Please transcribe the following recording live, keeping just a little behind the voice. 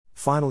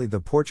Finally, the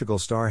Portugal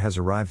star has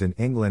arrived in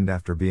England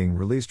after being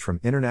released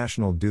from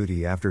international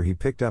duty after he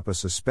picked up a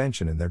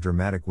suspension in their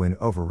dramatic win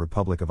over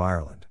Republic of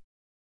Ireland.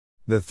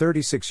 The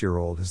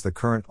 36-year-old is the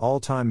current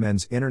all-time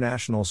men's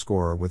international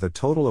scorer with a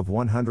total of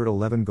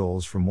 111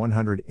 goals from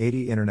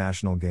 180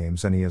 international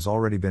games, and he has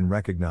already been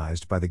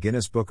recognised by the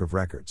Guinness Book of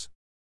Records.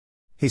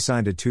 He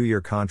signed a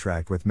 2-year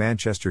contract with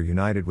Manchester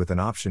United with an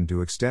option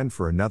to extend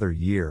for another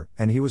year,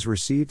 and he was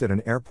received at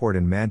an airport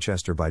in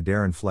Manchester by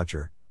Darren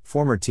Fletcher,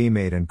 former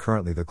teammate and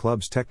currently the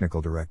club's technical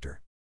director.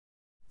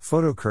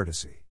 Photo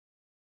courtesy.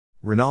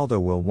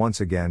 Ronaldo will once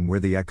again wear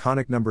the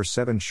iconic number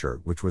 7 shirt,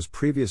 which was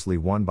previously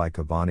worn by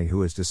Cavani,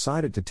 who has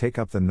decided to take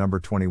up the number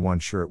 21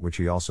 shirt, which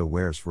he also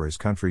wears for his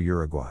country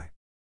Uruguay.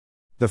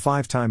 The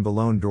 5-time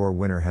Ballon d'Or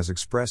winner has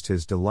expressed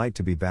his delight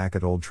to be back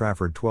at Old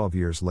Trafford 12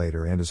 years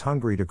later and is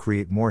hungry to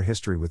create more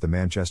history with the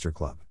Manchester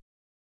club.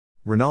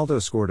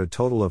 Ronaldo scored a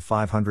total of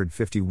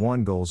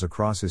 551 goals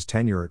across his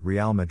tenure at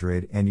Real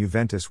Madrid and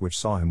Juventus, which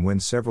saw him win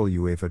several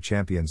UEFA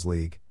Champions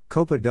League,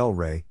 Copa del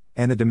Rey,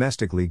 and the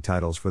domestic league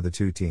titles for the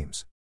two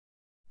teams.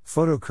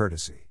 Photo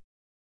courtesy.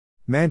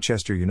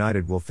 Manchester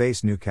United will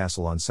face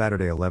Newcastle on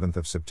Saturday 11th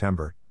of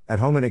September, at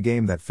home in a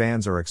game that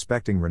fans are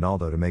expecting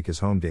Ronaldo to make his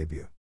home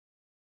debut.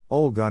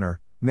 Ole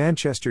Gunnar,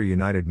 Manchester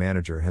United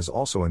manager, has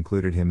also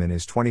included him in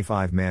his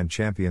 25-man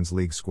Champions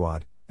League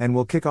squad, and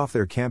will kick off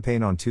their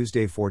campaign on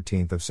Tuesday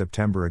 14th of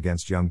September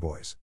against Young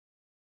Boys.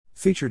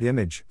 Featured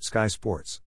image, Sky Sports.